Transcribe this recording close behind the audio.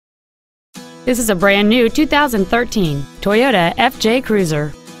This is a brand new 2013 Toyota FJ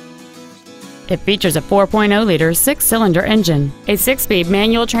Cruiser. It features a 4.0-liter six-cylinder engine, a six-speed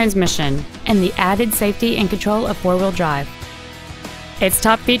manual transmission, and the added safety and control of four-wheel drive. Its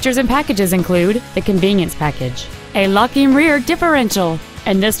top features and packages include the convenience package, a locking rear differential,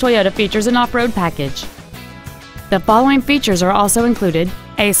 and this Toyota features an off-road package. The following features are also included: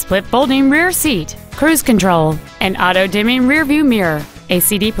 a split folding rear seat, cruise control, an auto-dimming rear-view mirror, a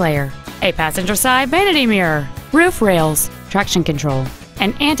CD player, a passenger side vanity mirror, roof rails, traction control,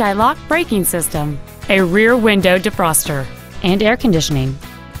 an anti-lock braking system, a rear window defroster, and air conditioning.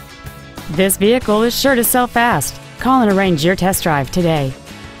 This vehicle is sure to sell fast. Call and arrange your test drive today.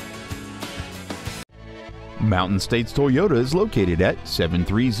 Mountain States Toyota is located at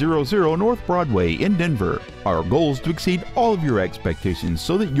 7300 North Broadway in Denver. Our goal is to exceed all of your expectations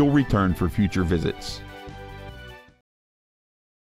so that you'll return for future visits.